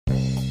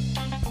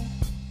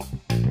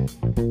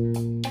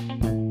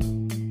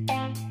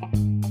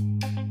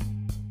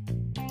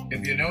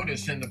If you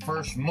notice, in the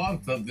first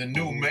month of the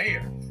new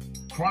mayor,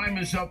 crime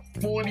is up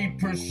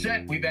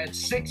 40%. We've had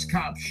 6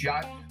 cops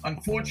shot,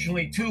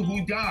 unfortunately 2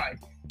 who died.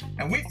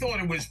 And we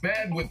thought it was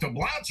bad with de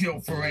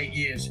Blasio for 8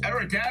 years.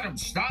 Eric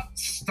Adams stopped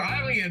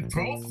styling and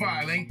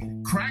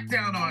profiling, crack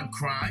down on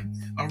crime,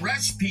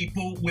 arrest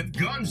people with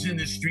guns in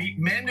the street,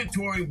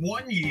 mandatory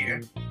 1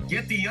 year,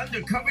 get the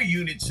undercover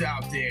units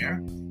out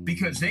there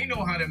because they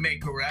know how to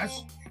make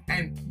arrests,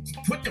 and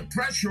put the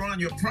pressure on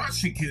your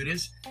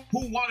prosecutors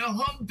who want to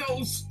hug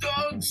those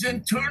thugs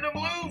and turn them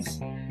loose.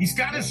 He's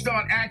got to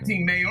start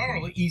acting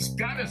mayorally. He's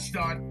got to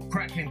start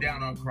cracking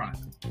down on crime.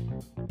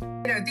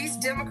 You know, these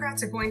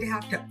Democrats are going to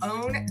have to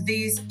own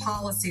these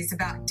policies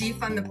about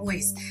defund the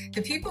police.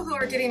 The people who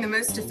are getting the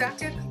most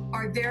affected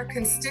are their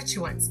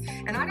constituents.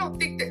 And I don't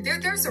think that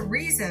there's a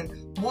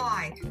reason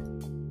why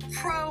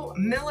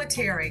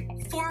pro-military,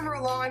 former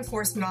law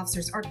enforcement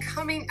officers are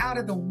coming out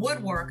of the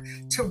woodwork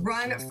to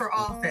run for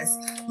office.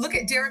 Look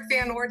at Derek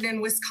Van Orden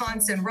in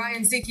Wisconsin,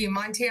 Ryan Zieke in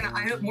Montana.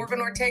 I hope Morgan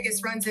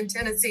Ortegas runs in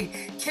Tennessee,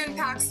 Ken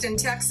Paxton,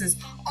 Texas.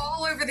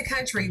 All over the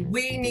country,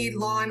 we need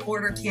law and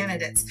order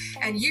candidates.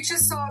 And you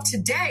just saw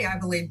today, I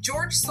believe,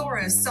 George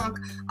Soros sunk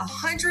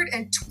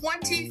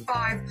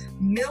 $125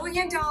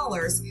 million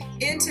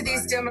into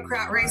these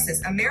Democrat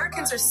races.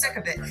 Americans are sick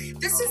of it.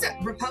 This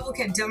isn't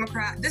Republican,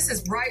 Democrat. This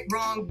is right,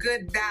 wrong,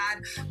 good,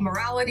 bad,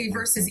 morality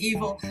versus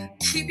evil,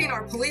 keeping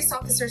our police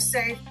officers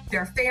safe,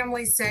 their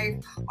families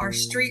safe, our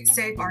streets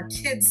safe, our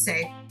kids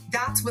safe.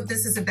 That's what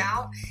this is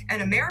about.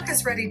 And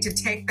America's ready to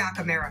take back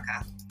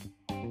America.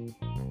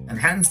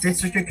 Manhattan's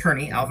District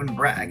Attorney Alvin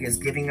Bragg is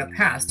giving a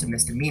pass to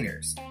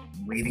misdemeanors,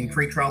 waiving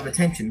pretrial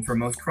detention for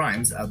most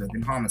crimes other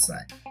than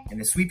homicide.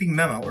 In a sweeping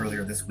memo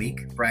earlier this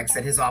week, Bragg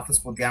said his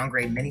office will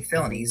downgrade many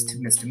felonies to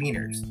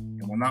misdemeanors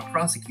and will not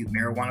prosecute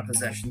marijuana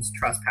possessions,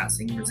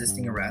 trespassing,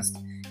 resisting arrest,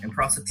 and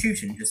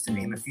prostitution, just to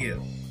name a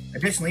few.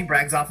 Additionally,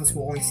 Bragg's office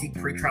will only seek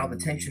pretrial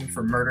detention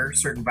for murder,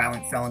 certain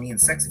violent felony and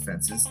sex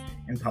offenses,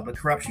 and public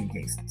corruption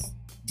cases.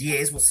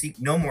 DAs will seek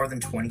no more than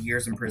 20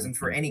 years in prison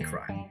for any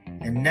crime,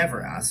 and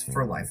never ask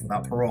for life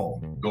without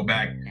parole. Go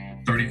back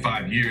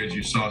 35 years,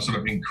 you saw sort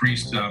of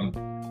increased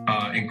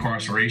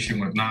incarceration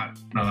with not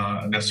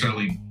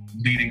necessarily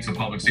leading to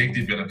public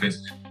safety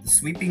benefits. The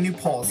sweeping new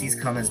policies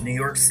come as New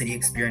York City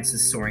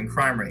experiences soaring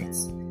crime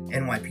rates.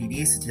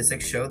 NYPD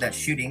statistics show that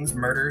shootings,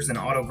 murders, and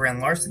auto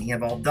grand larceny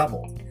have all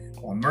doubled,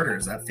 while murder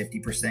is up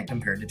 50%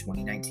 compared to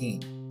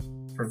 2019.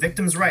 For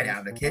victims' rights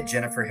advocate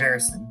Jennifer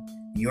Harrison,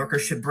 New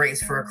Yorkers should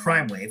brace for a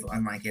crime wave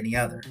unlike any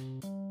other.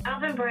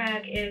 Alvin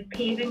Bragg is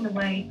paving the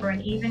way for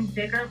an even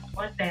bigger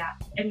bloodbath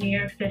in New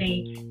York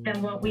City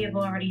than what we have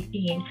already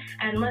seen.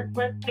 And let's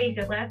face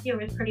it, last year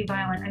was pretty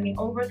violent. I mean,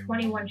 over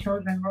 21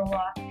 children were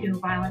lost to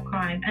violent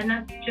crime, and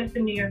that's just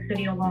in New York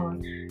City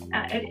alone.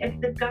 It's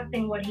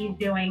disgusting what he's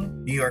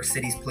doing. New York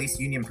City's police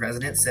union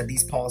president said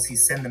these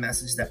policies send the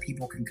message that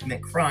people can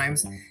commit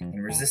crimes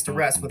and resist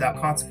arrest without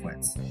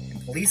consequence.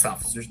 And police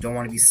officers don't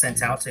want to be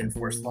sent out to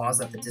enforce laws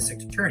that the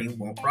district attorney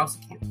won't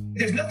prosecute.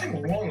 There's nothing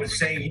wrong with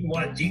saying you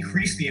want to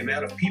decrease the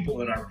amount of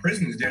people in our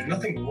prisons. There's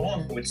nothing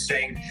wrong with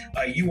saying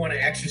you want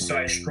to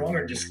exercise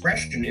stronger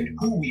discretion in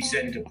who we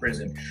send to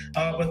prison.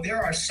 But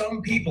there are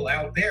some people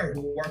out there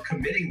who are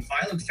committing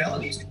violent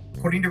felonies.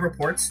 According to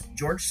reports,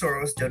 George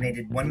Soros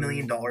donated $1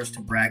 million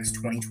to Bragg's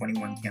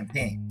 2021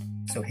 campaign.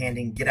 So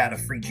handing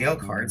get-out-of-free-jail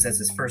cards as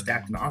his first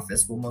act in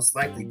office will most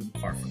likely be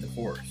par for the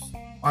course.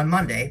 On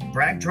Monday,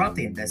 Bragg dropped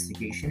the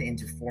investigation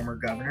into former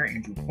Governor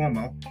Andrew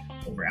Cuomo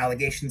over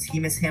allegations he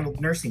mishandled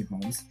nursing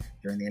homes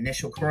during the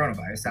initial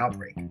coronavirus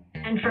outbreak.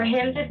 And for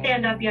him to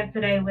stand up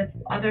yesterday with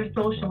other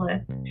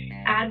socialists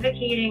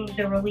advocating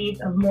the release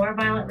of more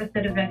violent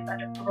recidivists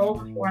under parole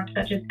reform,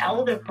 such as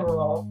elder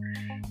parole,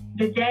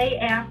 the day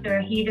after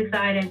he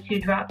decided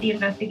to drop the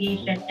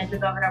investigation into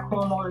Governor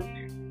Cuomo's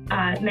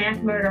mass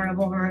murder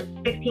of over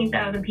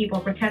 16,000 people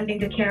pretending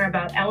to care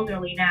about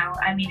elderly now,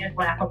 I mean, is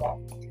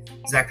laughable.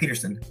 Zach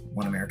Peterson,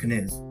 One America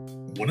News.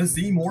 Want to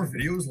see more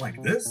videos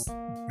like this?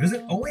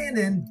 Visit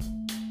OANN.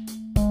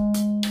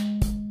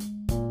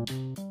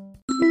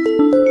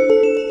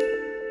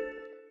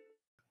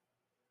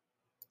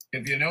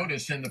 If you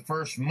notice, in the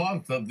first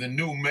month of the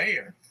new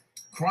mayor,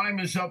 crime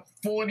is up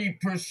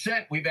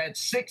 40%. We've had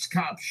 6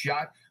 cops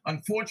shot,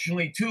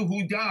 unfortunately 2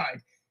 who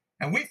died.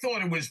 And we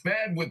thought it was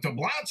bad with de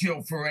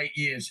Blasio for 8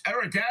 years.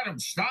 Eric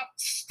Adams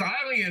stopped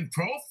styling and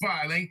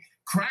profiling,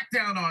 crack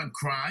down on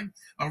crime,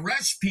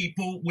 arrest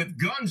people with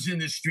guns in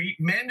the street,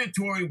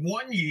 mandatory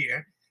 1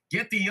 year,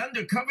 get the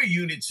undercover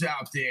units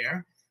out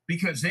there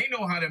because they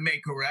know how to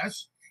make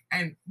arrests,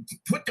 and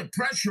put the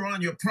pressure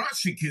on your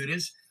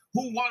prosecutors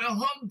who want to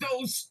hug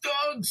those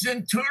thugs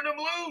and turn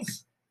them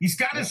loose. He's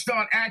got to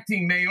start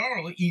acting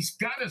mayorally. He's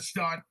got to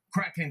start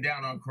cracking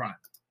down on crime.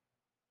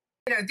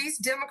 You know, these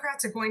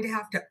Democrats are going to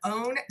have to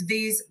own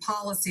these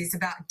policies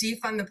about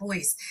defund the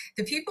police.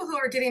 The people who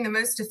are getting the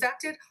most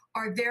affected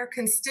are their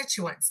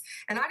constituents.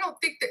 And I don't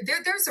think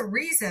that there's a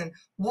reason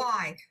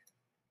why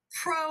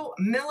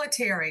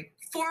pro-military,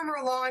 Former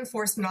law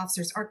enforcement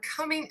officers are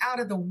coming out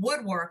of the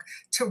woodwork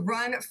to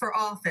run for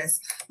office.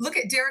 Look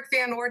at Derek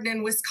Van Orden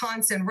in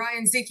Wisconsin,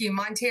 Ryan Zieke in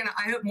Montana.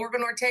 I hope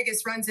Morgan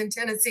Ortegas runs in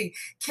Tennessee,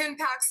 Ken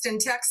Paxton,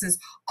 Texas.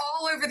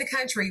 All over the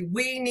country,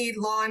 we need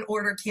law and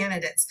order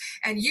candidates.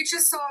 And you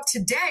just saw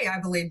today, I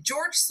believe,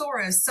 George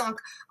Soros sunk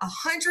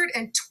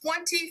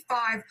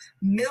 $125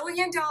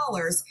 million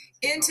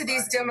into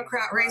these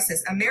Democrat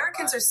races.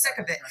 Americans are sick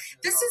of it.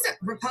 This isn't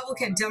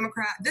Republican,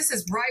 Democrat. This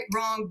is right,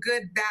 wrong,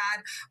 good,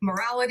 bad,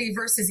 morality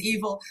versus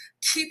evil,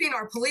 keeping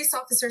our police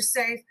officers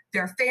safe,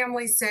 their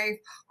families safe,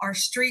 our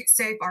streets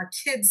safe, our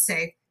kids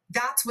safe.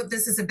 That's what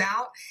this is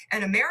about.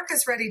 And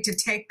America's ready to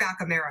take back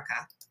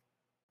America.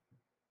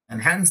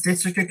 Manhattan's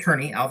District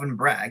Attorney Alvin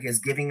Bragg is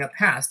giving a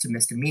pass to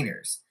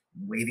misdemeanors,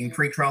 waiving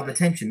pretrial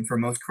detention for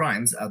most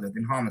crimes other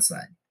than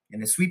homicide.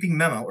 In a sweeping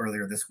memo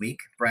earlier this week,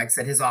 Bragg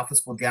said his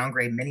office will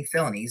downgrade many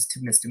felonies to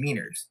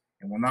misdemeanors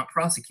and will not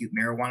prosecute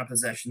marijuana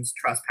possessions,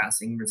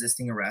 trespassing,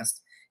 resisting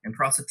arrest, and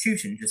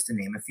prostitution, just to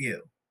name a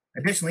few.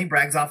 Additionally,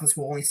 Bragg's office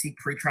will only seek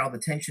pretrial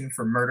detention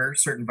for murder,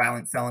 certain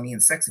violent felony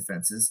and sex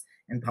offenses,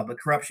 and public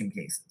corruption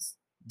cases.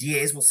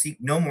 DAs will seek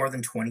no more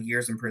than 20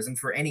 years in prison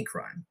for any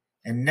crime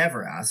and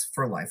never ask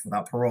for life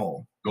without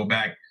parole. Go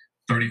back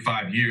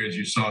 35 years,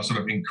 you saw sort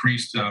of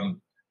increased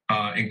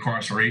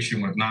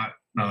incarceration with not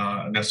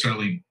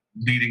necessarily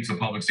leading to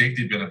public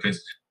safety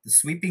benefits. The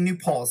sweeping new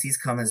policies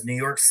come as New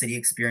York City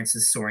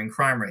experiences soaring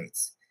crime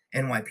rates.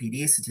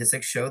 NYPD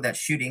statistics show that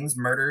shootings,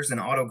 murders, and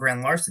auto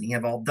grand larceny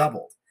have all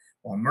doubled,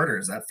 while murder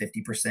is up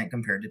 50%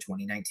 compared to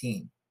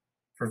 2019.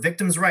 For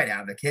victims' rights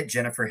advocate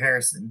Jennifer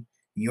Harrison,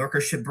 New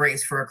Yorkers should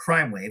brace for a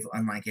crime wave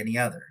unlike any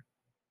other.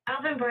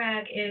 Alvin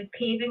Bragg is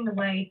paving the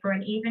way for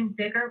an even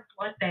bigger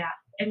bloodbath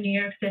in New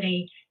York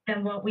City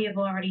than what we have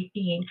already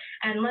seen.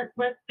 And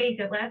let's face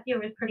it, last year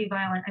was pretty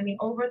violent. I mean,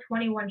 over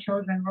 21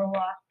 children were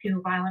lost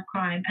to violent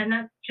crime, and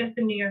that's just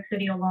in New York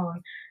City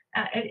alone.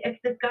 It's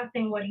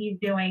disgusting what he's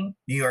doing.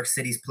 New York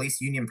City's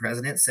police union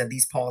president said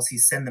these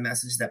policies send the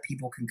message that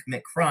people can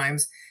commit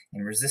crimes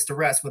and resist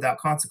arrest without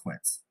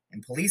consequence.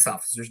 And police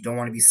officers don't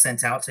want to be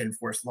sent out to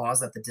enforce laws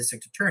that the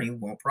district attorney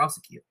won't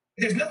prosecute.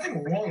 There's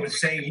nothing wrong with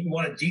saying you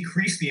want to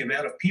decrease the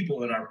amount of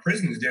people in our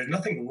prisons. There's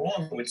nothing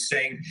wrong with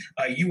saying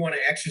you want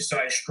to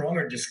exercise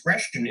stronger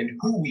discretion in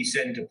who we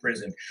send to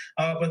prison.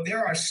 But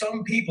there are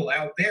some people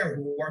out there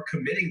who are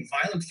committing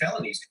violent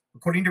felonies.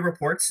 According to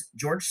reports,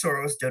 George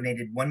Soros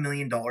donated $1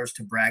 million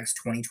to Bragg's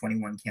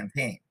 2021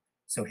 campaign.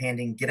 So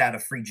handing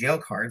get-out-of-free-jail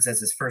cards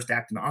as his first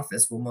act in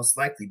office will most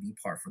likely be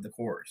par for the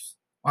course.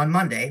 On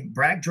Monday,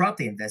 Bragg dropped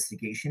the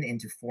investigation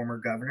into former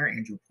Governor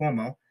Andrew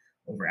Cuomo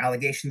over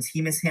allegations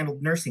he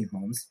mishandled nursing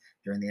homes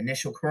during the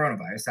initial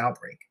coronavirus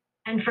outbreak.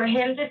 And for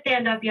him to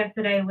stand up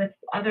yesterday with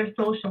other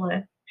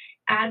socialists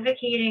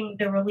advocating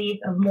the release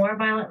of more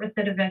violent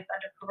recidivists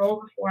under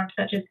parole reform,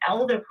 such as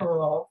elder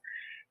parole,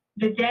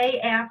 the day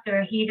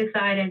after he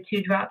decided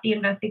to drop the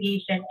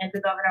investigation into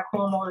Governor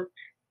Cuomo's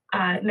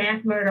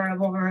mass murder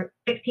of over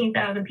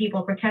 16,000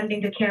 people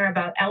pretending to care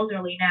about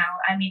elderly now,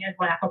 I mean, is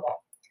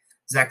laughable.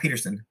 Zach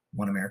Peterson,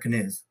 One America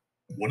News.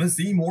 Want to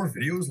see more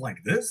videos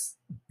like this?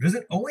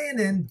 Visit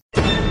OANN.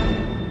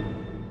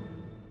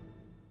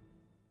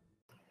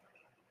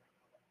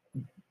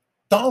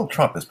 Donald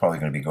Trump is probably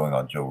going to be going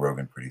on Joe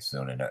Rogan pretty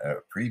soon, and a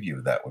preview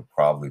of that would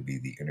probably be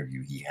the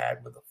interview he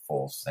had with the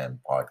Full Send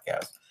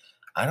podcast.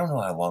 I don't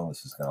know how long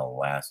this is going to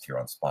last here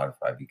on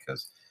Spotify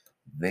because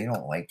they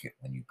don't like it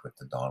when you put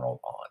the Donald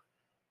on.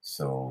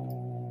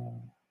 So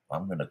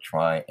I'm going to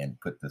try and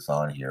put this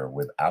on here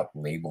without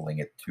labeling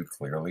it too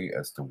clearly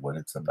as to what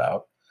it's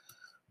about.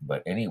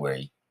 But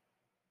anyway,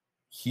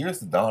 here's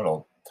the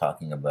Donald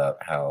talking about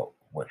how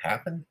what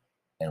happened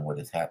and what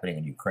is happening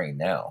in Ukraine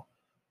now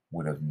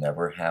would have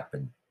never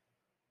happened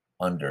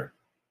under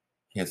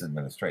his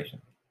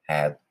administration.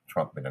 Had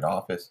Trump been in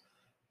office,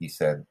 he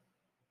said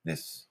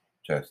this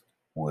just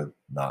would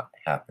not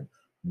happen,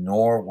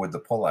 nor would the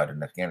pullout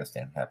in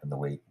Afghanistan happen the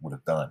way it would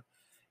have done.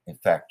 In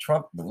fact,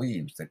 Trump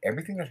believes that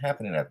everything that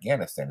happened in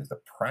Afghanistan is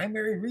the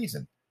primary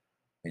reason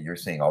that you're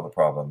seeing all the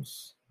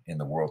problems in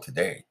the world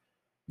today,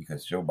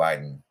 because Joe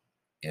Biden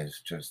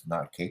is just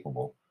not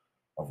capable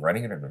of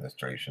running an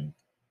administration,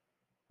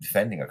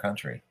 defending a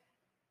country,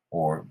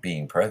 or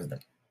being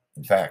president.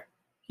 In fact,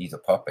 he's a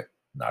puppet,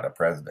 not a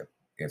president,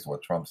 is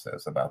what Trump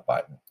says about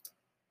Biden.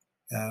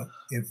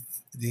 If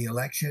the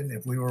election,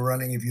 if we were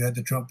running, if you had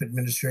the Trump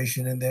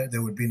administration in there,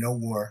 there would be no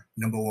war,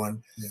 number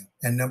one. Yeah.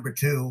 And number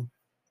two,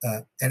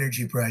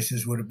 energy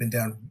prices would have been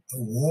down.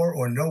 War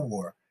or no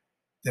war,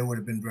 they would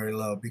have been very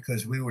low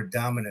because we were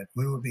dominant.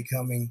 We were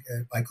becoming,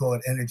 I call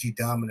it energy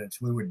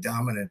dominance. We were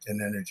dominant in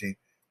energy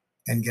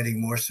and getting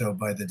more so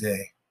by the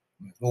day.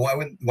 Well,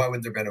 why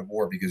would there have been a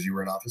war? Because you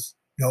were in office?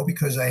 No,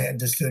 because I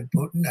understood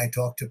Putin. I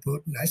talked to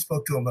Putin. I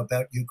spoke to him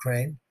about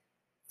Ukraine,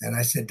 and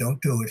I said,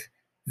 don't do it.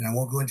 And I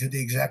won't go into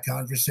the exact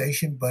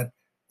conversation, but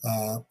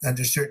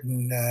under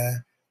certain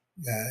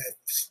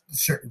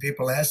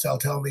people asked, I'll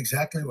tell them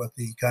exactly what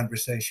the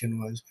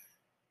conversation was.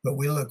 But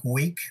we look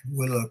weak.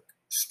 We look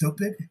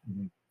stupid.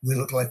 Mm-hmm. We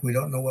look like we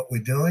don't know what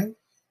we're doing.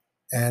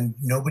 And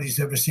nobody's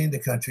ever seen the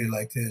country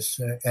like this.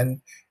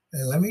 And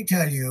let me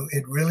tell you,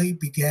 it really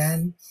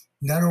began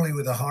not only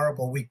with a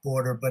horrible weak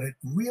border, but it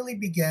really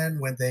began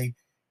when they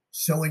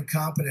so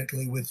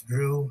incompetently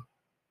withdrew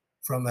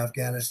from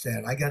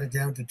Afghanistan. I got it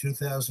down to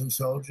 2,000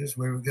 soldiers.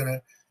 We were going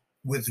to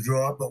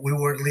withdraw, but we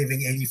weren't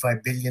leaving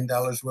 $85 billion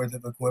worth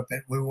of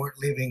equipment. We weren't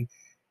leaving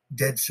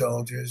dead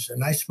soldiers.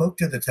 And I spoke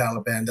to the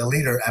Taliban, the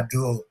leader,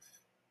 Abdul,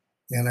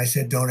 and I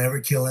said, don't ever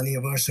kill any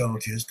of our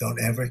soldiers.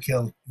 Don't ever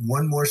kill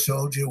one more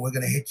soldier. We're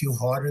going to hit you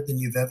harder than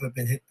you've ever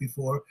been hit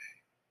before.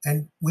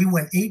 And we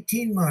went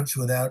 18 months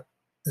without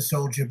a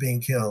soldier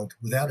being killed,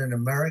 without an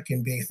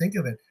American being, think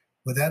of it,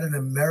 without an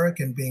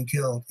American being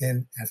killed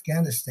in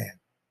Afghanistan.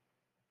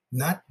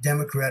 Not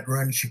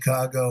Democrat-run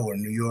Chicago or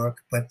New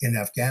York, but in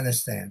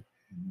Afghanistan.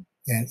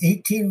 And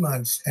 18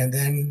 months, and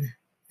then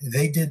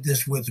they did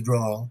this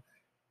withdrawal,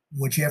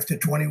 which after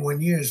 21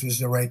 years was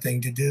the right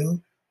thing to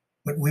do.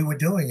 But we were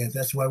doing it.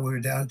 That's why we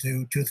were down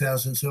to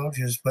 2,000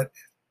 soldiers. But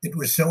it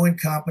was so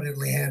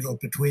incompetently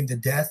handled between the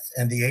death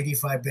and the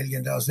 $85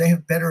 billion. They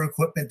have better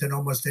equipment than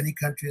almost any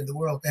country in the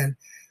world. And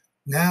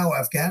now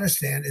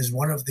Afghanistan is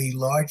one of the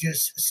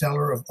largest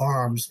seller of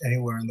arms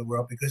anywhere in the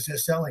world because they're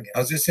selling it. I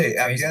was going to say,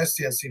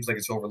 Afghanistan seems like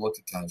it's overlooked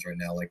at times right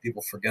now. Like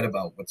people forget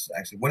about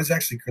what is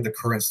actually the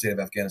current state of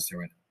Afghanistan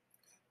right now.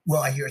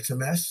 Well, I hear it's a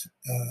mess.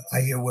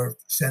 I hear we're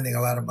sending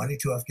a lot of money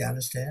to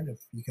Afghanistan,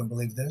 if you can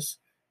believe this.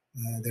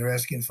 They're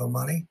asking for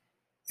money,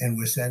 and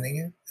we're sending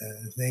it.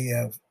 They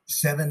have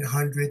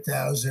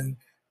 700,000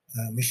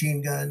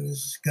 machine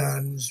guns,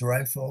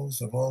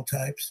 rifles of all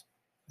types.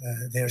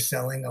 They're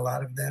selling a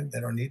lot of them. They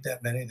don't need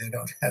that many.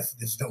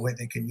 There's no way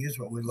they can use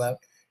what we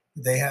left.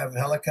 They have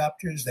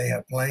helicopters. They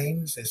have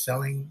planes. They're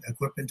selling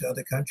equipment to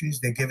other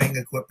countries. They're giving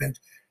equipment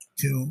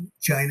to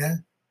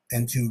China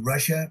and to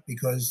Russia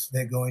because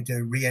they're going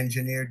to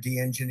de-engineer.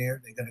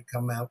 They're going to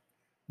come out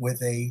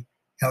with a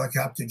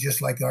helicopter,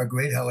 just like our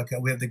great helicopter.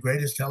 We have the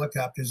greatest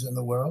helicopters in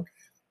the world.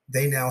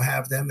 They now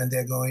have them, and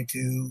they're going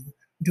to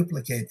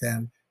duplicate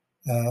them.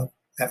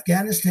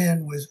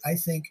 Afghanistan was, I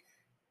think,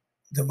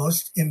 the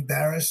most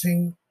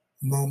embarrassing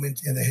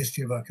moment in the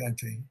history of our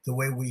country, the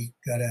way we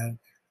got out.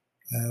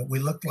 We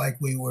looked like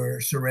we were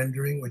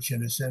surrendering, which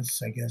in a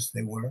sense, I guess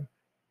they were.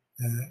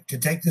 To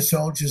take the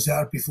soldiers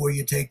out before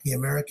you take the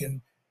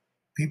American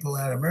people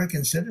out,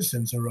 American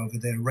citizens are over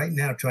there right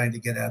now trying to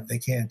get out. They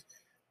can't.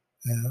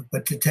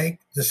 But to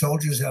take the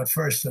soldiers out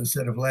first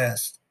instead of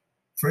last.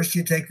 First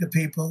you take the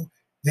people,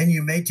 then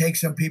you may take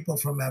some people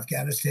from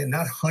Afghanistan,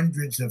 not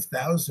hundreds of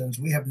thousands.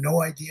 We have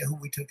no idea who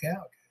we took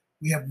out.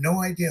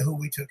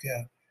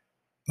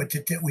 But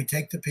we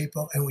take the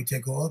people and we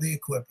take all the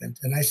equipment.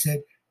 And I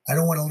said, I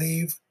don't want to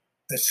leave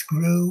a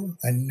screw,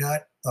 a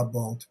nut, a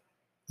bolt.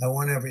 I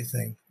want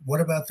everything.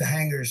 What about the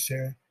hangars,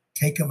 sir?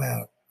 Take them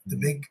out. The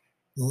big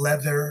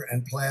leather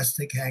and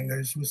plastic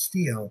hangars with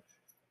steel.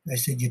 I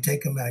said, you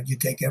take them out. You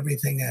take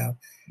everything out.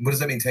 What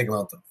does that mean, take them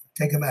out, though?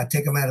 Take them out.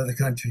 Take them out of the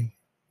country.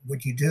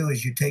 What you do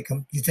is you take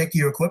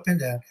your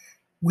equipment out.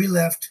 We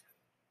left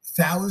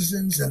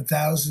thousands and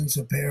thousands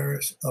of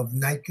pairs of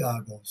night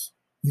goggles,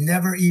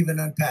 never even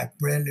unpacked,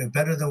 brand new,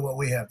 better than what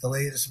we have, the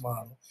latest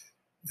model.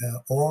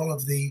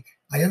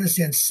 I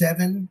understand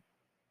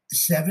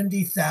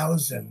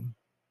 70,000,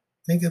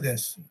 think of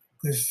this,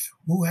 because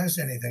who has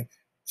anything?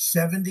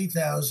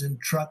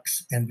 70,000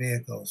 trucks and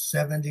vehicles,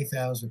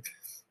 70,000.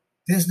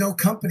 There's no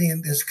company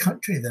in this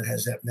country that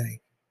has that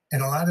many.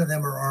 And a lot of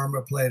them are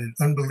armor plated,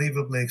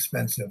 unbelievably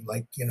expensive,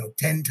 like,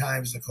 10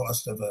 times the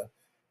cost of a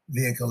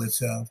vehicle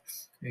itself.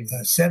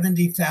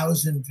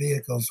 70,000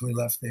 vehicles we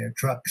left there,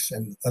 trucks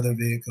and other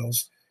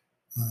vehicles.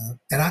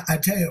 And I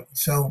tell you,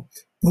 so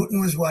Putin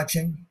was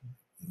watching.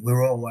 We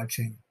were all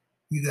watching.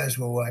 You guys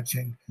were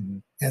watching. Mm-hmm.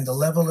 And the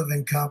level of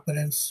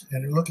incompetence,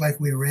 and it looked like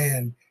we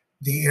ran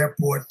the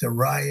airport, the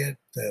riot,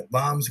 the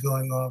bombs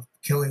going off,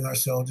 killing our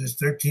soldiers,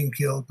 13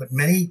 killed, but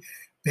many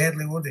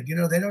badly wounded.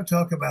 They don't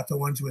talk about the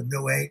ones with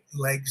no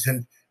legs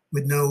and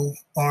with no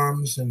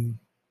arms and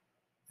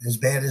as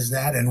bad as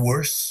that and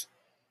worse,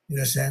 in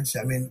a sense.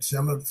 I mean,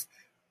 some of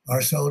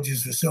our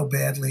soldiers were so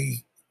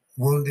badly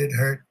wounded,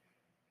 hurt,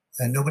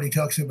 and nobody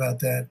talks about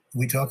that.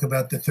 We talk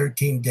about the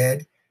 13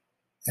 dead.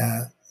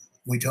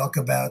 We talk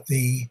about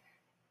the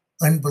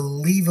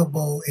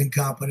unbelievable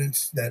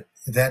incompetence that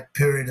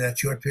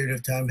short period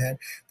of time had.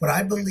 But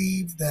I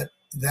believe that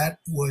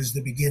was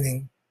the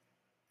beginning,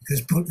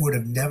 because Putin would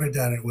have never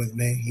done it with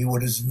me. He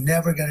was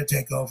never going to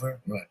take over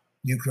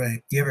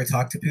Ukraine. Do you ever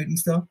talk to Putin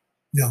still?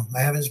 No,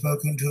 I haven't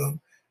spoken to him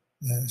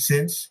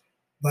since.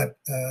 But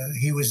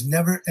he was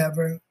never,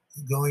 ever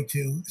going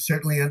to,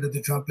 certainly under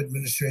the Trump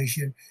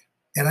administration.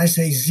 And I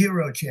say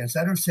zero chance.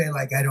 I don't say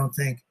like I don't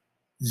think.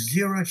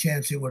 Zero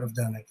chance he would have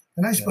done it.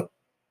 And I spoke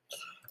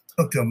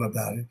to him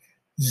about it.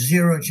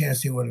 Zero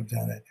chance he would have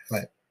done it.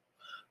 Right.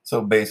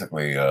 So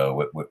basically,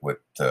 what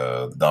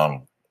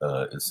Donald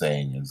is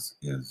saying is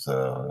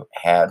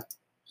had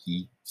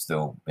he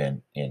still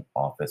been in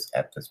office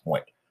at this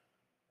point,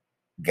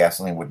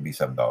 gasoline would be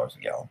 $7 a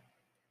gallon.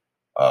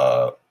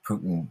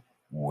 Putin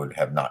would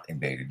have not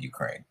invaded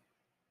Ukraine.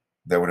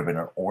 there would have been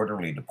an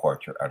orderly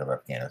departure out of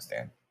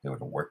Afghanistan. They would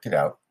have worked it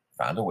out,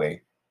 found a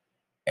way,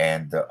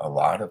 and a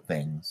lot of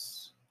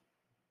things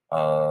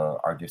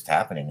are just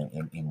happening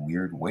in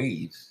weird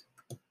ways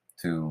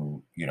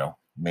to,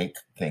 make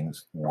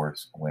things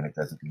worse when it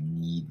doesn't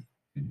need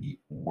to be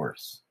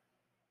worse.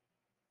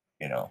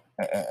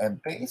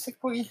 And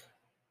basically,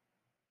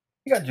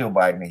 you got Joe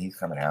Biden, and he's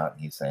coming out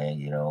and he's saying,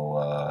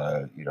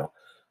 now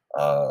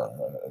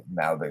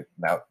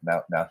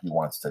he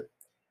wants to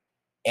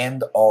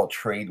end all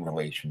trade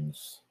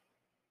relations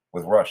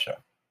with Russia.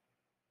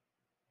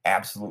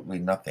 Absolutely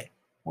nothing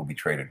will be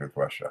traded with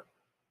Russia.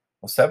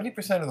 Well,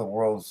 70% of the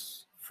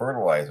world's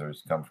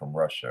fertilizers come from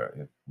Russia.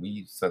 If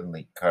we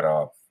suddenly cut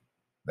off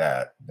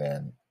that,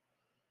 then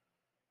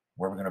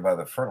where are we going to buy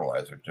the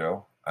fertilizer,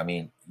 Joe? I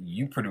mean,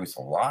 you produce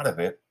a lot of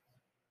it.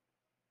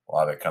 A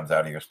lot of it comes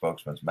out of your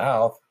spokesman's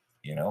mouth,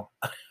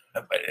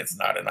 but it's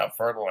not enough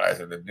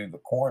fertilizer to do the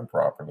corn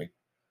properly.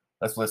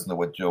 Let's listen to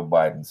what Joe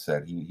Biden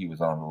said. He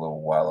was on a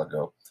little while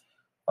ago,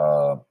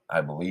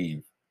 I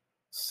believe,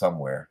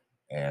 somewhere.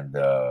 And,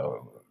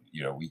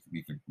 we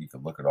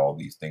could look at all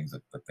these things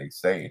that they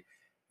say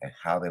and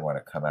how they want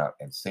to come out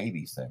and say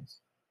these things.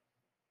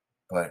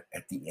 But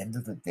at the end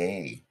of the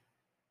day,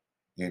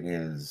 it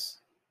is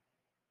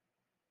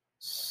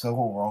so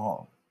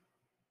wrong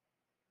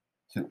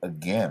to,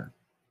 again,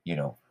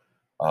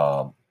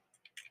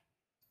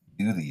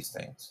 do these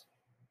things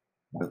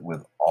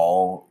with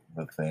all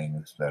the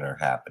things that are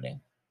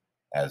happening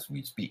as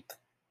we speak.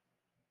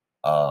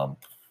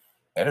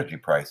 Energy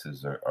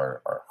prices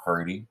are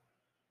hurting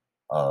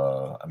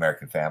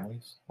American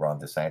families. Ron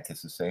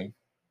DeSantis is saying.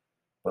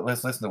 But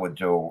let's listen to what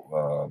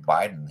Joe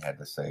Biden had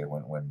to say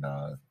when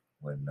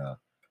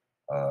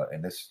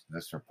in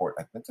this report.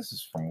 I think this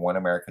is from One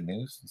American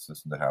News. Let's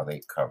listen to how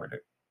they covered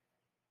it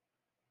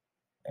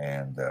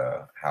and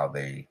how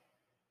they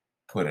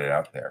put it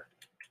out there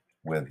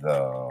with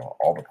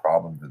all the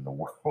problems in the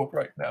world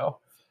right now.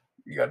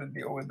 You got to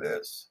deal with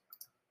this.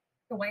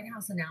 The White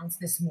House announced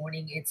this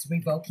morning it's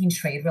revoking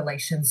trade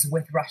relations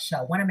with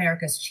Russia. One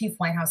America's chief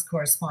White House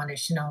correspondent,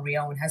 Chanel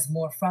Rion, has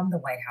more from the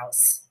White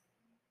House.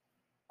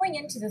 Going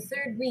into the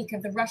third week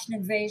of the Russian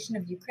invasion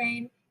of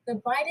Ukraine, the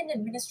Biden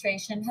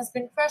administration has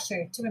been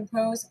pressured to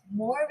impose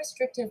more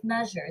restrictive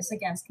measures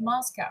against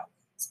Moscow,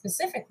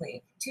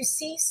 specifically to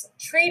cease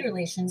trade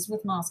relations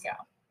with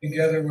Moscow.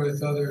 Together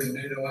with other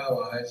NATO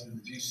allies in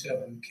the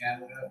G7,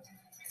 Canada,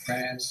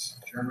 France,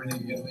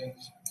 Germany, Italy,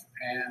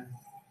 Japan,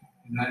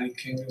 United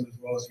Kingdom, as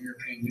well as the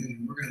European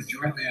Union, we're going to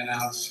jointly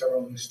announce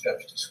several new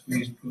steps to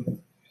squeeze Putin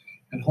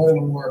and hold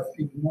him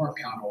even more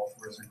accountable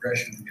for his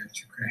aggression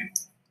against Ukraine.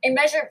 A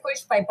measure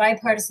pushed by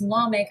bipartisan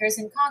lawmakers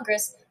in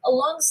Congress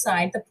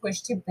alongside the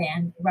push to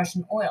ban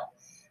Russian oil.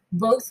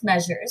 Both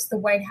measures the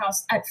White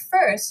House at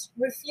first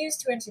refused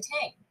to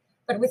entertain.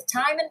 But with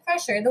time and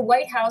pressure, the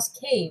White House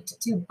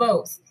caved to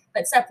both,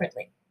 but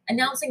separately,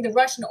 announcing the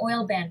Russian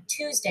oil ban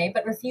Tuesday,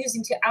 but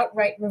refusing to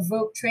outright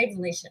revoke trade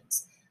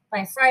relations.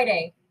 By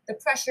Friday, the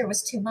pressure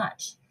was too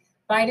much.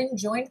 Biden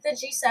joined the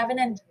G7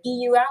 and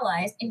EU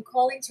allies in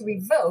calling to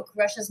revoke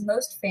Russia's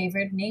most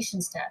favored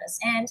nation status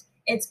and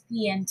its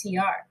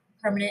PNTR,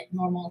 permanent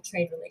normal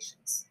trade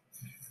relations.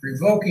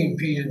 Revoking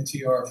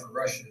PNTR for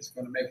Russia is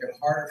going to make it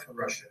harder for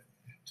Russia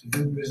to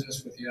do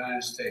business with the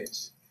United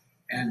States.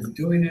 And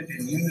doing it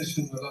in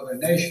unison with other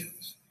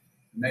nations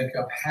to make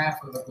up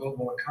half of the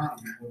global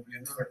economy will be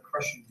another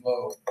crushing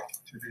blow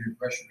to the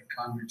Russian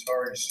economy. It's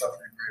already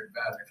suffering very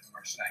badly from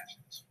our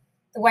sanctions.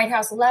 The White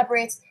House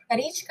elaborates that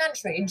each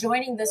country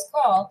joining this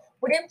call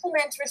would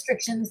implement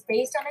restrictions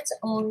based on its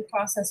own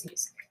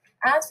processes.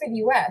 As for the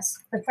U.S.,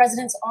 the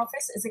president's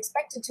office is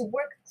expected to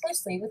work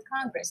closely with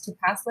Congress to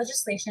pass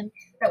legislation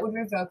that would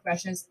revoke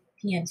Russia's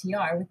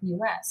PNTR with the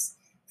U.S.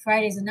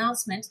 Friday's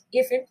announcement,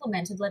 if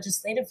implemented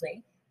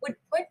legislatively, would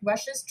put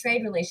Russia's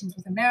trade relations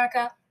with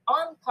America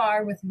on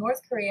par with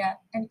North Korea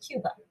and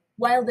Cuba.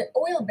 While the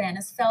oil ban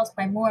is felt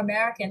by more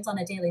Americans on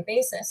a daily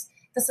basis,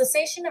 the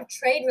cessation of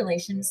trade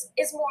relations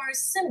is more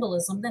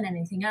symbolism than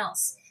anything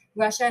else.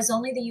 Russia is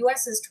only the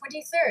U.S.'s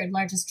 23rd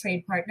largest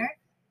trade partner.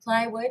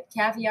 Plywood,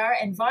 caviar,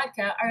 and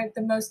vodka are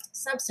the most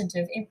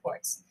substantive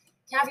imports.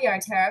 Caviar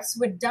tariffs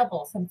would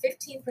double from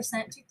 15%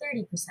 to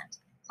 30%.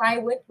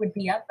 Plywood would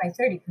be up by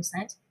 30%,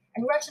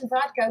 and Russian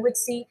vodka would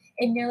see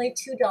a nearly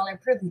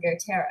 $2 per liter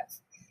tariff.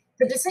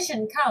 The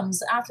decision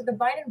comes after the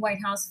Biden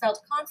White House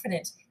felt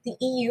confident the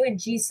EU and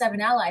G7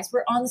 allies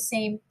were on the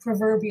same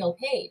proverbial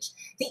page.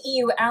 The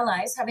EU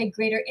allies have a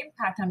greater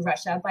impact on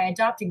Russia by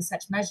adopting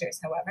such measures,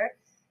 however.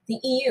 The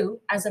EU,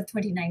 as of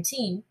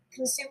 2019,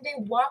 consumed a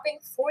whopping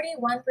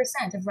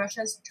 41% of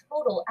Russia's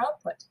total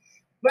output.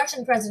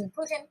 Russian President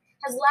Putin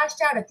has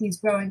lashed out at these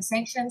growing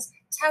sanctions,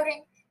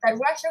 touting that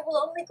Russia will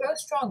only grow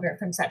stronger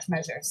from such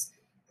measures.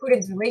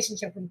 Putin's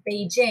relationship with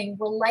Beijing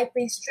will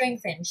likely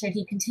strengthen should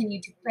he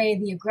continue to play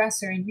the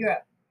aggressor in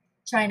Europe.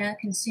 China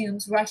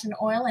consumes Russian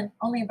oil and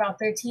only about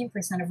 13%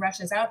 of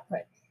Russia's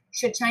output.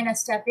 Should China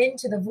step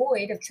into the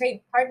void of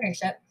trade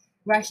partnership,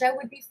 Russia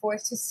would be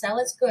forced to sell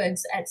its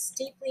goods at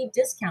steeply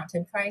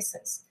discounted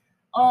prices.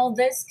 All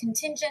this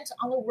contingent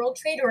on the World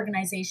Trade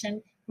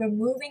Organization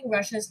removing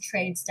Russia's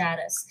trade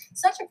status.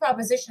 Such a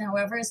proposition,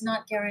 however, is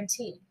not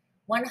guaranteed.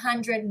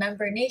 100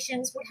 member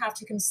nations would have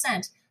to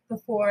consent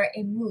before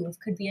a move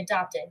could be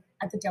adopted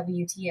at the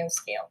WTO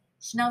scale.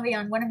 Chanel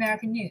Vion, One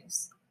American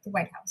News, the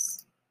White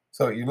House.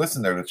 So you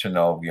listen there to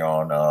Chanel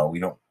Vion. We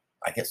don't,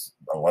 I guess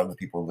a lot of the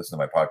people who listen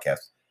to my podcast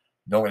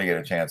don't really get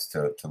a chance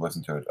to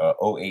listen to it.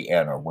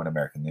 OAN, or One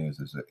American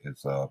News, is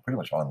pretty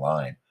much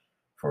online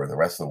for the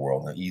rest of the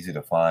world, and easy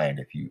to find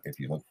if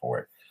you look for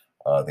it.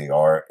 They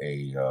are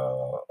a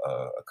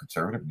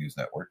conservative news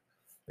network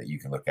that you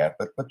can look at,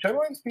 but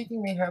generally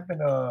speaking, they have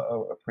been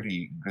a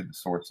pretty good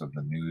source of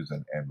the news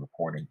and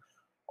reporting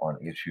on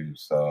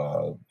issues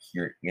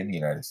here in the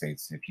United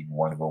States. If you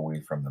want to go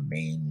away from the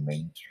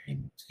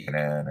mainstream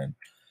CNN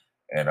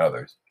and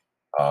others,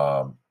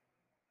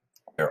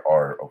 there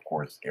are, of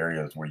course,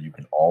 areas where you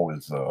can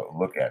always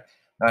look at.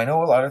 Now, I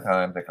know a lot of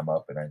times I come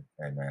up and I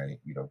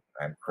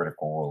I'm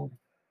critical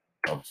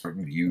of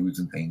certain views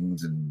and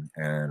things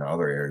and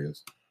other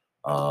areas,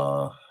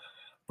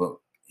 but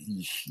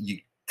you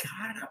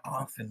kind of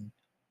often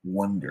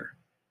wonder,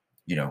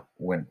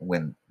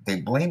 when they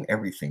blame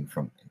everything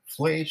from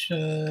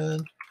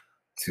inflation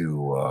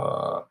to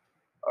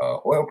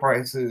oil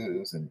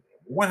prices and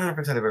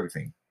 100% of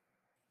everything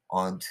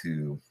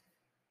onto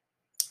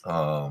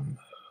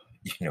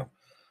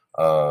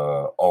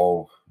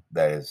all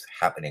that is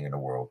happening in the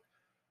world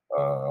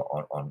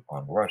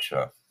on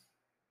Russia.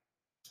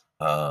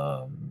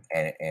 And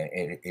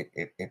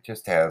it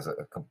just has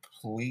a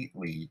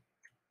completely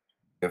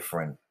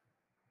different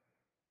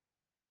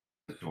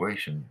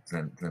situation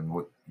than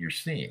what you're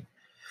seeing.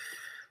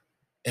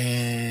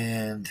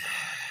 And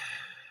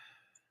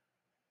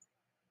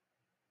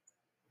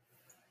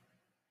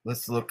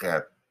let's look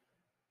at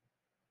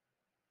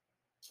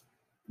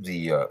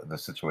the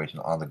situation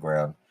on the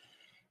ground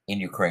in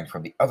Ukraine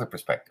from the other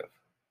perspective.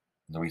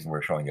 The reason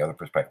we're showing the other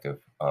perspective,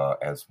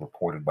 as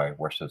reported by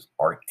Russia's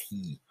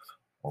RT,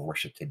 or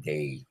Russia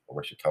Today, or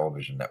Russia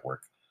Television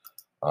Network,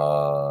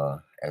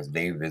 as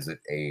they visit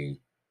a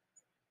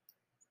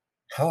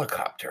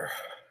helicopter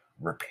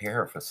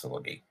repair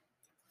facility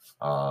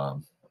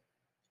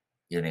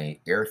in an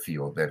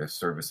airfield that is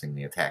servicing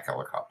the attack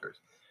helicopters.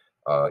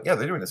 They're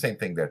doing the same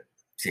thing that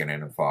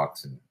CNN and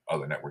Fox and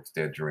other networks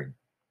did during,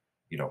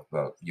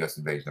 the U.S.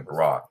 invasion of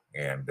Iraq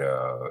and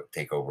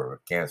takeover of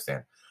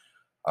Afghanistan,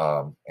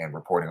 and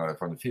reporting on it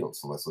from the field.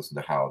 So let's listen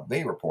to how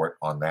they report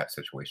on that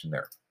situation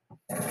there.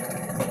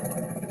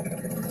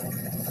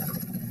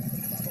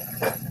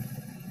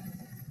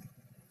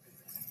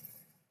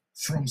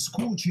 From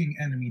scorching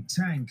enemy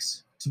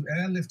tanks to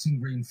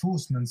airlifting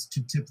reinforcements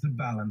to tip the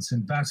balance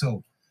in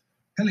battle,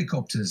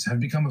 helicopters have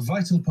become a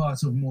vital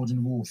part of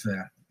modern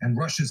warfare, and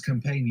Russia's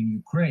campaign in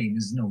Ukraine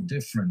is no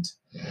different.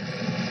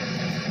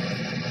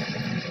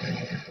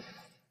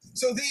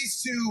 So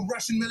these two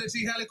Russian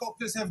military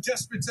helicopters have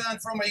just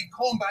returned from a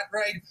combat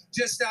raid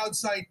just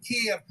outside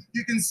Kiev.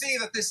 You can see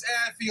that this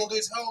airfield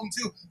is home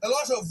to a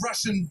lot of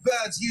Russian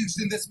birds used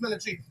in this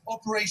military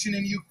operation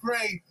in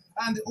Ukraine.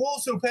 And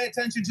also pay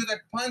attention to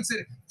that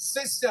Panzer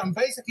system.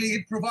 Basically,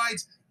 it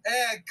provides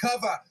air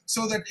cover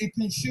so that it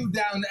can shoot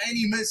down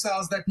any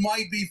missiles that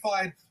might be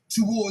fired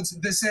towards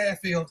this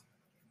airfield.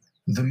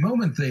 The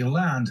moment they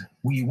land,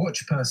 we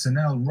watch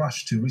personnel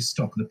rush to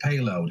restock the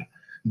payload.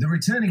 The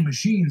returning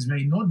machines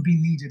may not be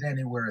needed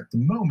anywhere at the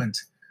moment,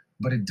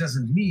 but it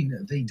doesn't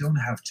mean they don't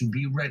have to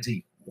be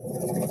ready.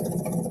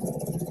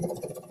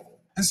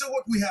 And so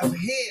what we have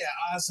here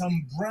are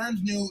some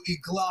brand new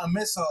Igla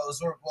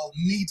missiles, or,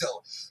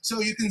 Needle. So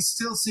you can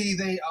still see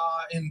they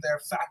are in their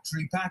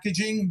factory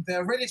packaging.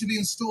 They're ready to be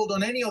installed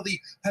on any of the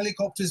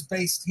helicopters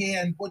based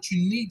here. And what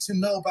you need to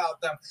know about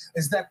them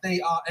is that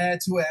they are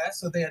air-to-air.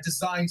 So they are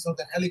designed so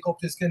that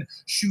helicopters can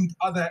shoot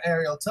other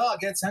aerial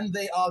targets, and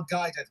they are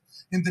guided.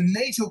 In the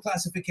NATO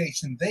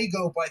classification, they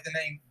go by the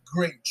name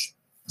Grinch.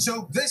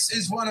 So this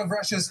is one of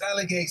Russia's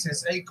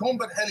alligators, a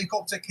combat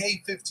helicopter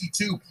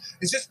K-52.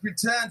 It's just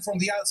returned from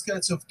the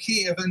outskirts of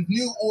Kiev, and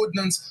new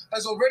ordnance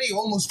has already,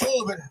 almost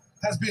all of it,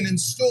 has been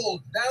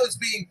installed. Now it's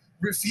being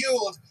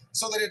refueled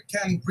so that it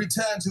can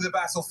return to the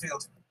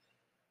battlefield.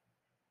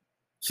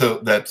 So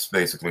that's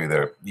basically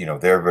their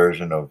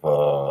version of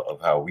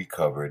how we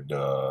covered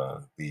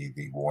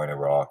the war in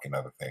Iraq and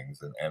other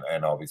things,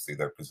 and obviously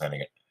they're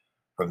presenting it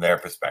from their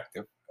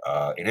perspective.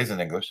 It is in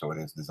English, so it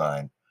is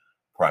designed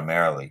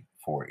primarily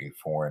for a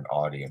foreign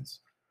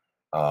audience,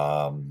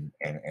 and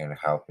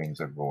how things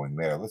are going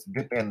there. Let's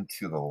dip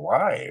into the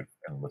live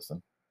and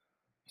listen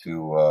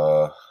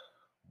to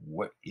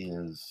what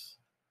is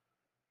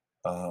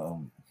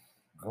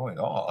going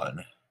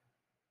on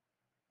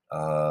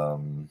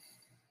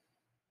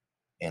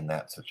in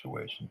that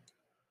situation.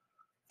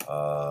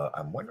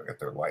 I'm wondering if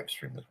their live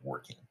stream is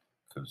working,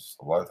 because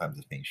a lot of times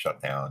it's being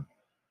shut down,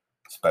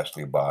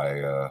 especially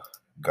by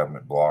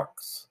government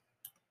blocks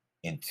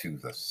into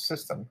the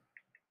system.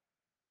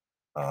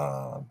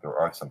 There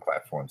are some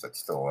platforms that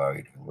still allow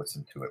you to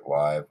listen to it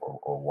live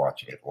or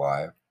watch it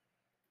live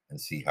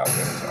and see how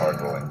things are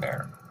going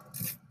there.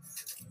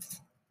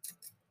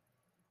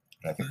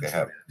 And I think they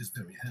have. Manchuria is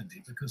very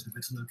handy because of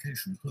its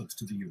location close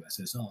to the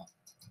USSR.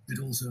 It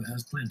also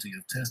has plenty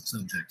of test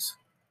subjects.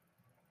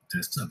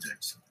 Test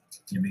subjects?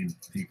 You mean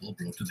people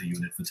brought to the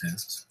unit for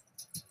tests?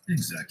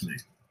 Exactly.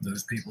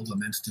 Those people were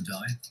meant to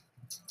die?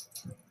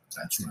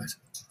 That's right.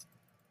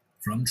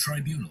 From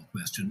tribunal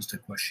questions to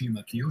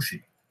Kwashima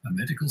Kiyoshi, a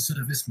medical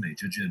service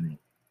major general.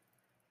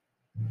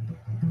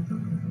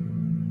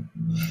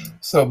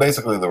 So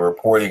basically, the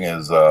reporting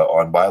is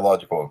on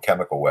biological and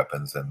chemical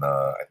weapons, and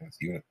I think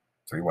it's Unit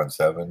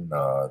 317.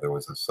 There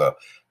was this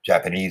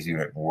Japanese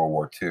unit in World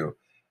War II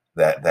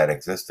that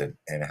existed,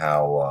 and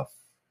how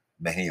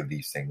many of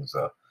these things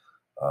are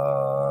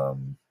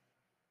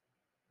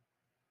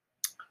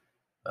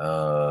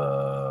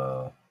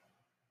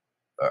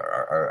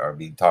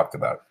being talked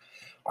about.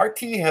 RT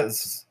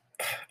has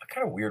a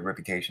kind of weird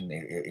reputation.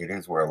 It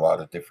is where a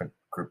lot of different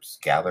groups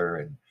gather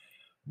and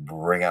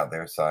bring out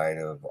their side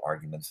of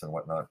arguments and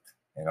whatnot.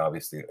 And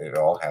obviously, it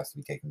all has to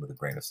be taken with a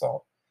grain of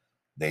salt.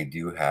 They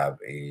do have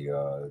a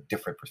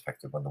different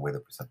perspective on the way they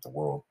present the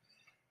world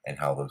and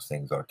how those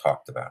things are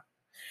talked about.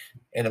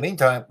 In the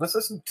meantime, let's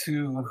listen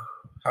to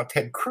how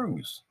Ted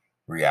Cruz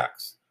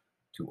reacts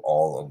to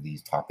all of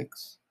these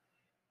topics.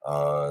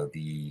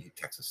 The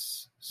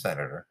Texas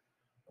senator,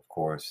 of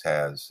course,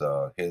 has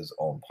his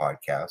own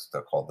podcast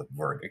called The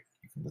Verdict.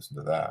 You can listen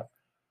to that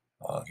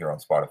here on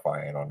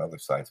Spotify and on other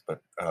sites.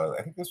 But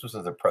I think this was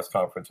at a press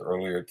conference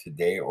earlier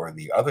today or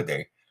the other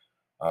day.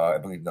 I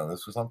believe, no,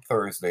 this was on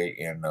Thursday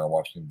in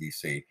Washington,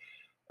 D.C.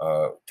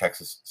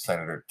 Texas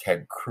Senator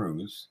Ted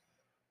Cruz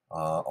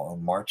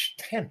on March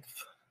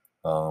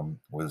 10th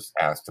was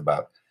asked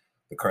about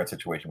the current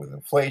situation with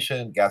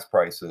inflation, gas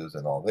prices,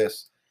 and all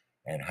this,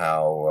 and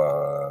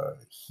how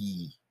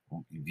he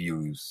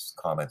views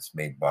comments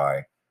made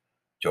by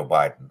Joe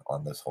Biden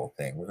on this whole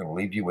thing. We're going to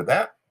leave you with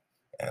that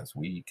as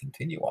we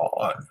continue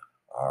on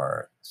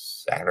our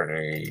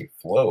Saturday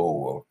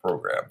flow of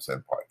programs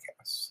and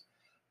podcasts.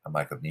 I'm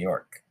Mike of New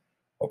York.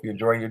 Hope you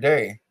enjoy your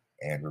day.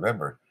 And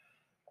remember,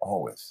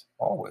 always,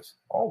 always,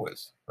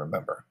 always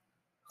remember,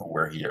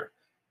 we're here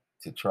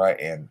to try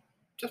and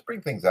just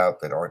bring things out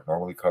that aren't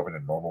normally covered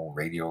in normal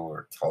radio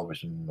or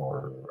television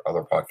or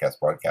other broadcasts,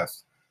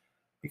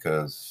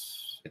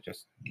 because it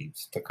just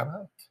needs to come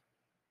out.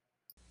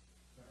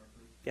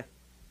 Yeah.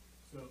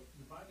 So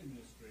the Biden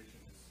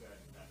administration has said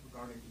that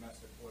regarding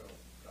domestic oil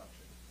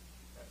production,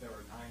 that there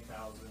are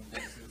 9,000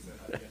 leases that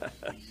have yet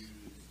to be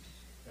used,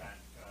 that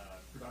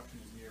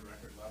production is near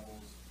record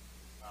levels.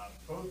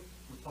 Both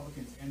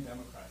Republicans and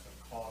Democrats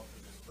have called for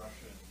this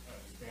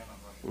ban on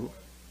Russian oil.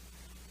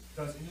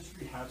 Does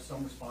industry have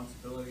some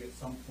responsibility at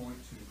some point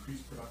to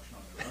increase production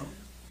on their own?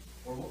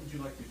 Or what would you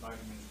like the Biden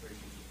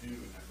administration to do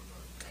in that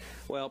regard?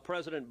 Well,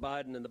 President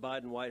Biden and the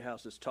Biden White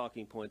House's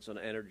talking points on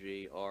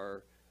energy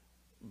are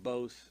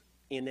both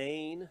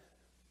inane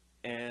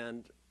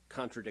and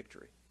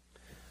contradictory.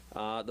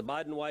 The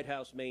Biden White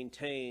House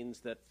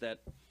maintains that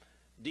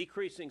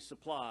decreasing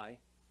supply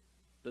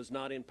does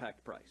not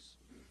impact price.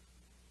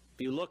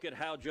 If you look at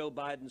how Joe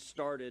Biden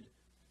started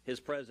his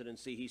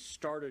presidency, he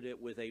started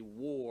it with a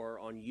war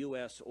on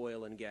U.S.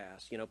 oil and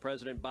gas. You know,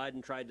 President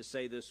Biden tried to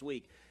say this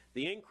week,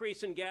 the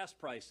increase in gas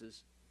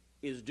prices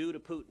is due to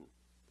Putin.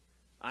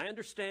 I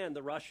understand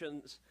the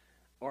Russians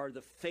are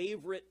the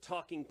favorite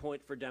talking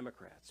point for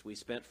Democrats. We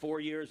spent 4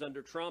 years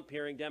under Trump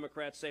hearing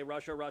Democrats say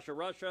Russia, Russia,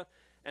 Russia,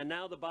 and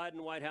now the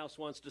Biden White House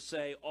wants to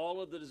say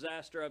all of the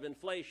disaster of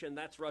inflation,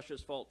 that's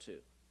Russia's fault too.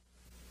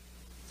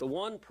 The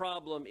one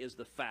problem is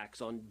the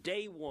facts. On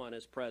day one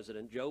as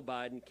president, Joe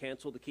Biden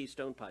canceled the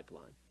Keystone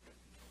Pipeline.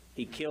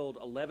 He killed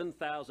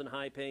 11,000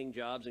 high-paying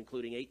jobs,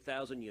 including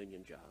 8,000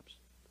 union jobs.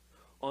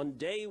 On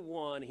day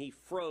one, he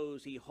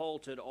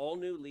halted all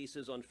new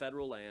leases on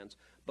federal lands,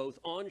 both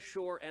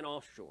onshore and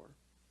offshore.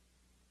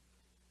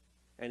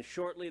 And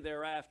shortly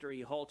thereafter,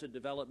 he halted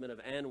development of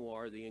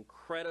ANWR, the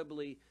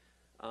incredibly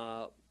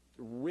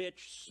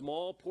rich,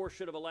 small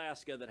portion of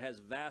Alaska that has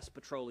vast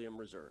petroleum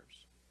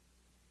reserves.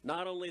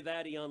 Not only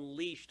that, he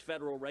unleashed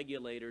federal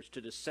regulators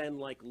to descend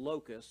like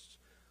locusts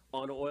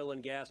on oil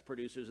and gas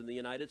producers in the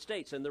United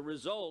States. And the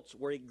results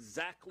were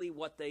exactly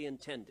what they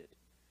intended,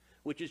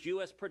 which is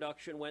U.S.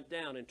 production went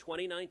down. In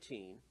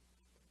 2019,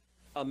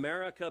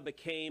 America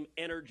became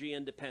energy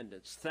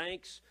independent,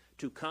 thanks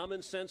to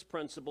common sense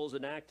principles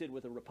enacted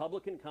with a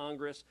Republican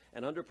Congress,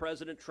 and under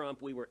President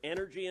Trump, we were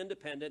energy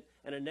independent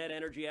and a net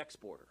energy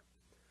exporter.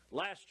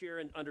 Last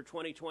year, under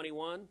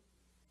 2021,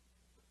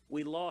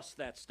 we lost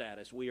that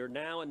status. We are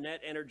now a net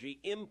energy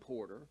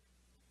importer,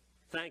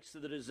 thanks to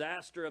the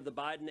disaster of the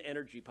Biden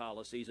energy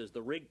policies. As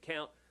the rig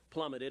count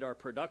plummeted, our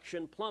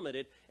production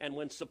plummeted, and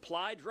when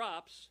supply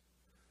drops,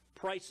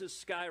 prices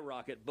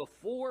skyrocket.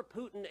 Before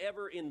Putin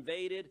ever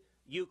invaded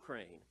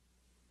Ukraine,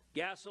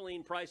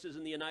 gasoline prices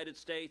in the United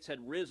States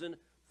had risen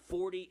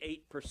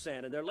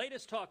 48%. And their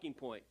latest talking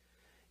point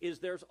is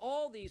there's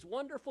all these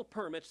wonderful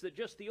permits that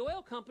just the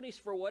oil companies,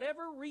 for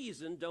whatever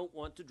reason, don't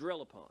want to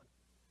drill upon.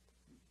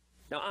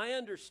 Now, I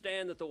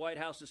understand that the White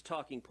House's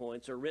talking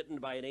points are written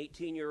by an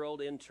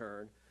 18-year-old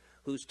intern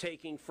who's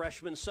taking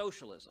freshman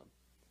socialism.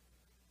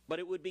 But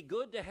it would be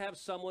good to have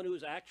someone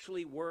who's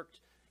actually worked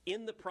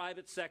in the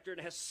private sector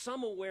and has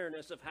some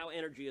awareness of how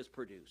energy is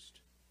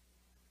produced.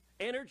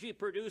 Energy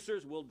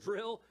producers will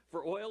drill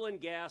for oil and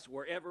gas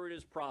wherever it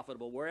is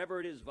profitable, wherever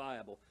it is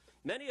viable.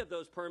 Many of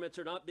those permits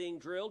are not being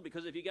drilled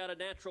because if you got a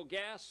natural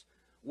gas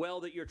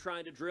well that you're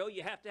trying to drill,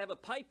 you have to have a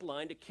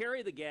pipeline to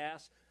carry the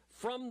gas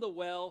from the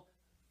well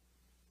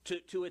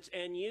to its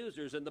end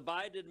users. And the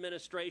Biden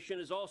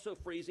administration is also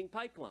freezing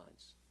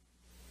pipelines.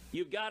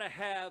 You've got to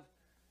have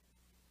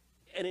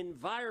an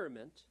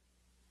environment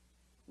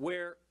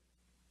where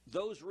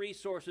those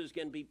resources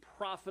can be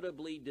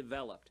profitably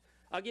developed.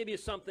 I'll give you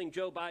something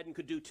Joe Biden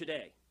could do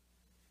today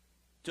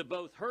to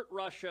both hurt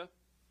Russia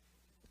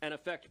and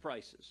affect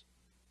prices.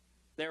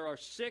 There are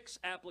 6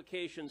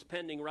 applications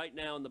pending right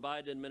now in the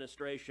Biden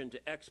administration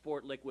to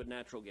export liquid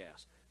natural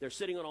gas. They're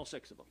sitting on all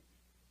 6 of them.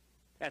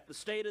 At the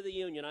State of the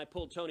Union, I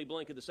pulled Tony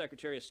Blinken, the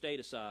Secretary of State,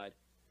 aside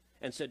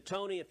and said,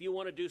 Tony, if you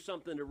want to do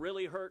something to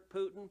really hurt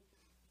Putin,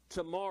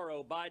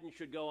 tomorrow Biden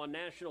should go on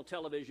national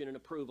television and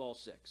approve all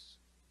 6.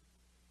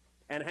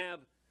 And have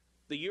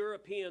the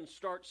Europeans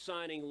start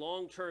signing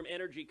long-term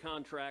energy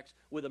contracts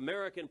with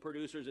American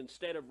producers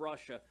instead of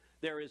Russia.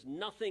 There is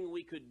nothing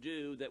we could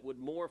do that would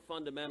more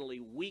fundamentally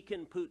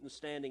weaken Putin's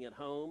standing at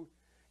home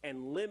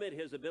and limit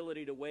his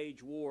ability to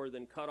wage war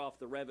than cut off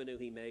the revenue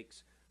he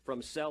makes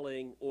from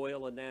selling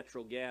oil and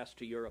natural gas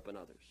to Europe and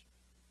others.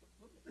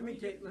 Let me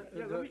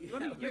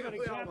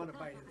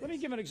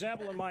give an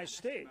example in my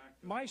state.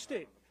 My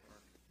state,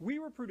 we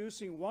were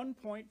producing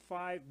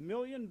 1.5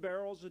 million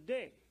barrels a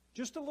day.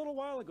 Just a little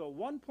while ago,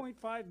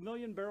 1.5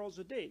 million barrels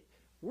a day.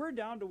 We're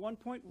down to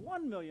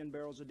 1.1 million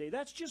barrels a day.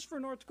 That's just for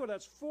North Dakota.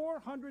 That's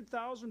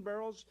 400,000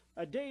 barrels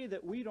a day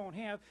that we don't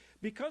have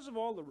because of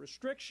all the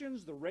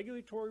restrictions, the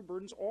regulatory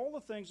burdens, all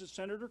the things that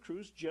Senator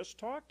Cruz just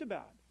talked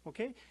about.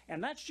 Okay?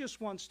 And that's just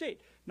one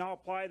state. Now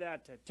apply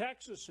that to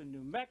Texas and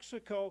New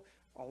Mexico,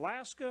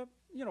 Alaska.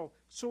 You know,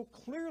 so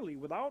clearly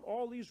without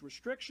all these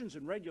restrictions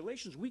and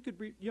regulations, we could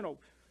be,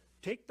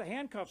 take the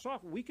handcuffs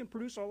off. We can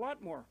produce a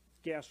lot more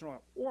gas and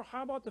oil. Or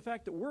how about the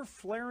fact that we're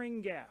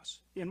flaring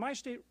gas? In my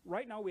state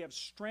right now we have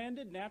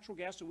stranded natural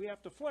gas that we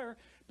have to flare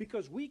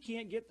because we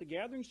can't get the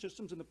gathering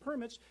systems and the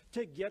permits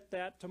to get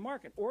that to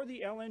market, or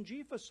the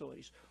LNG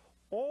facilities.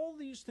 All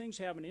these things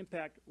have an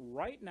impact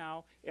right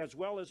now as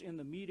well as in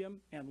the medium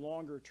and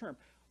longer term.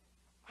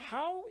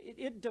 How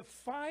it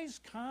defies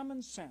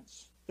common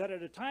sense that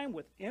at a time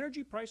with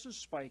energy prices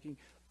spiking,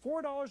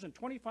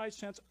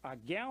 $4.25 a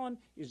gallon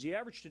is the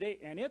average today,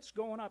 and it's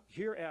going up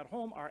here at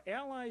home. Our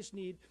allies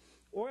need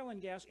oil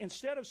and gas.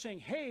 Instead of saying,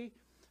 hey,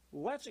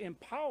 let's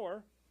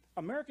empower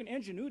American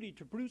ingenuity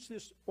to produce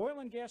this oil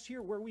and gas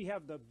here where we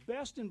have the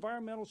best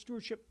environmental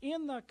stewardship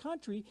in the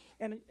country,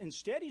 and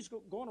instead he's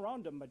going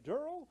around to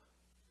Maduro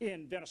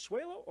in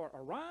Venezuela or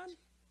Iran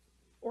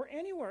or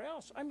anywhere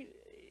else. I mean,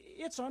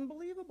 it's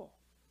unbelievable.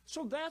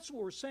 So that's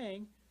what we're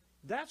saying.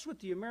 That's what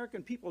the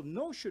American people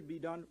know should be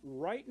done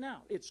right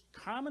now. It's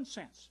common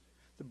sense.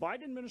 The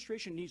Biden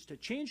administration needs to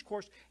change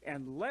course,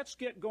 and let's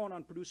get going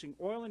on producing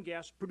oil and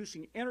gas,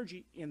 producing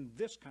energy in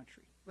this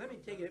country. Let me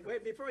take it.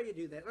 Wait, before you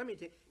do that, let me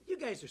take you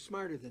guys are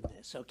smarter than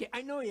this, okay?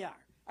 I know you are.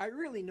 I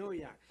really know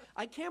you are.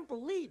 I can't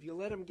believe you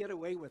let them get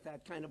away with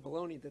that kind of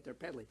baloney that they're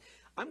peddling.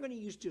 I'm going to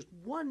use just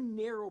one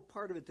narrow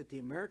part of it that the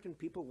American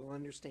people will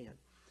understand.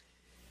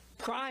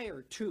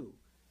 Prior to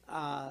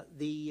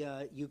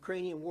the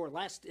Ukrainian war, in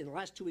the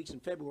last 2 weeks in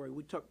February,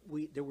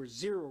 there were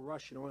 0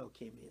 Russian oil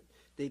came in.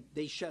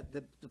 They shut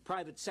the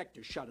private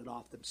sector shut it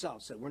off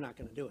themselves, said we're not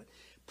going to do it.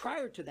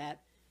 Prior to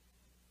that,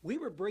 we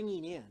were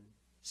bringing in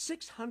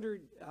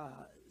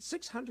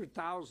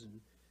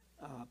 600,000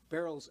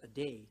 barrels a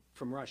day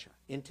from Russia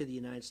into the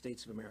United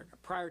States of America.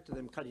 Prior to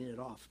them cutting it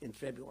off in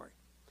February,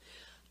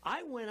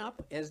 I went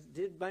up, as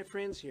did my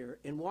friends here,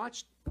 and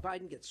watched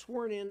Biden get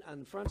sworn in on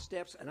the front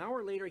steps. An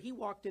hour later, he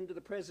walked into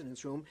the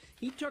president's room.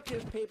 He took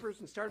his papers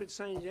and started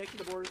signing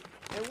executive orders.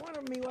 And one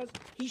of them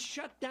he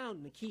shut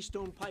down the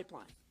Keystone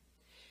Pipeline.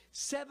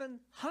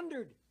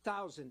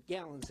 700,000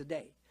 gallons a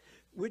day.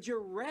 Would you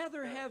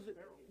rather have,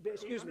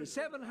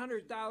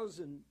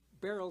 700,000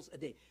 barrels a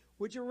day.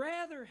 Would you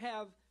rather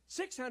have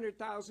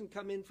 600,000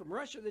 come in from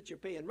Russia that you're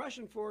paying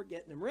Russian for,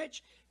 getting them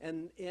rich,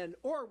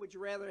 or would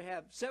you rather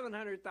have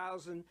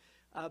 700,000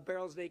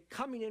 barrels a day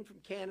coming in from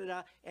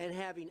Canada and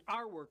having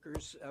our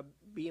workers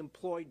be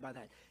employed by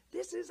that?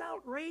 This is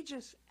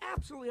outrageous,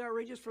 absolutely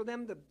outrageous for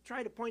them to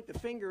try to point the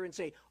finger and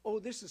say, oh,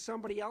 this is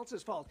somebody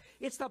else's fault.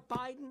 It's the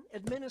Biden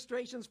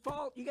administration's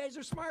fault. You guys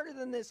are smarter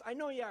than this. I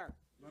know you are.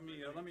 Let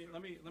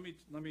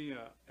me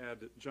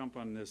jump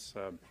on this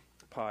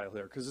pile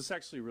here, because it's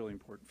actually really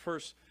important.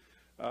 First,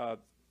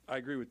 I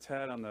agree with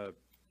Ted on the,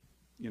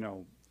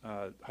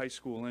 high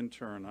school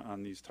intern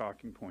on these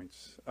talking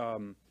points.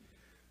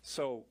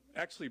 So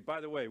actually,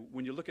 by the way,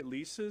 when you look at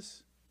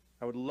leases,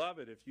 I would love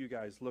it if you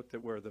guys looked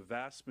at where the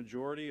vast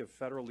majority of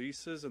federal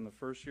leases in the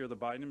first year of the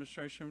Biden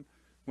administration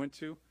went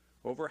to.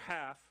 Over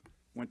half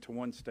went to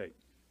one state.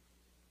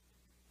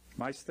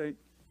 My state,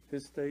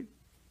 his state,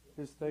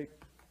 his state.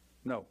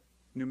 No,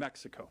 New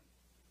Mexico.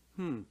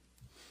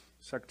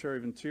 Secretary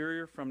of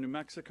Interior from New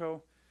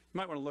Mexico. You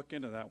might want to look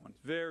into that one.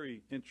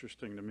 Very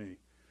interesting to me.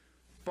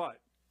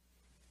 But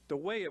the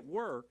way it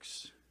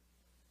works,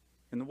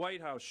 and the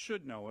White House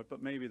should know it,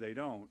 but maybe they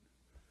don't,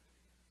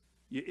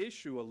 you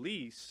issue a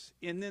lease,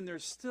 and then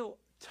there's still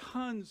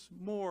tons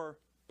more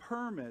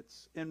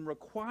permits and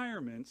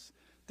requirements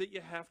that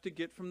you have to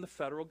get from the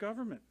federal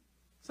government.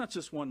 It's not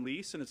just one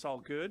lease and it's all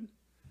good.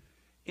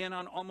 And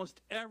on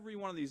almost every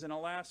one of these in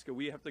Alaska,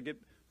 we have to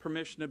get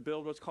permission to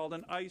build what's called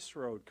an ice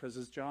road, because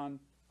as John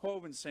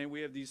Hoven's saying,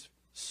 we have these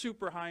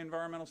super high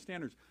environmental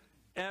standards.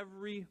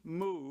 Every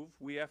move,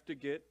 we have to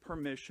get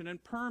permission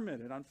and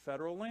permit it on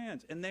federal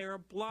lands, and they are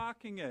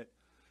blocking it.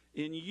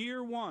 In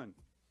year one,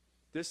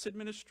 this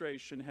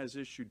administration has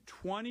issued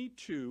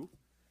 22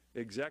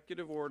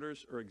 executive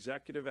orders or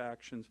executive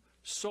actions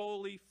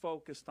solely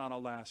focused on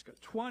Alaska.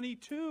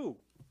 22!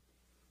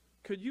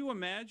 Could you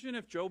imagine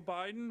if Joe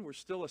Biden were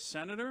still a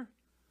senator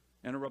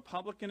and a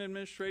Republican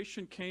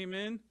administration came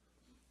in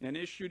and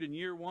issued in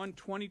year one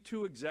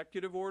 22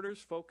 executive orders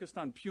focused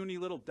on puny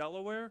little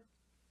Delaware?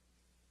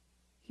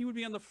 He would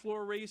be on the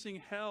floor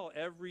raising hell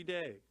every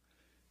day.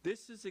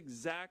 This is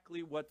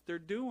exactly what they're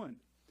doing.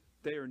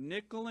 They are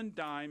nickel and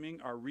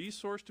diming our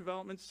resource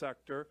development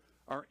sector,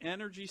 our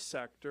energy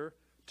sector,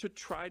 to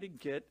try to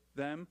get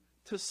them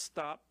to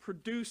stop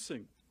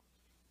producing.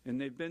 And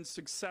they've been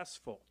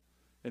successful.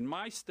 And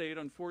my state,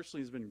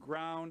 unfortunately, has been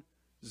ground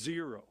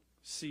zero.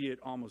 See it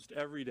almost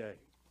every day.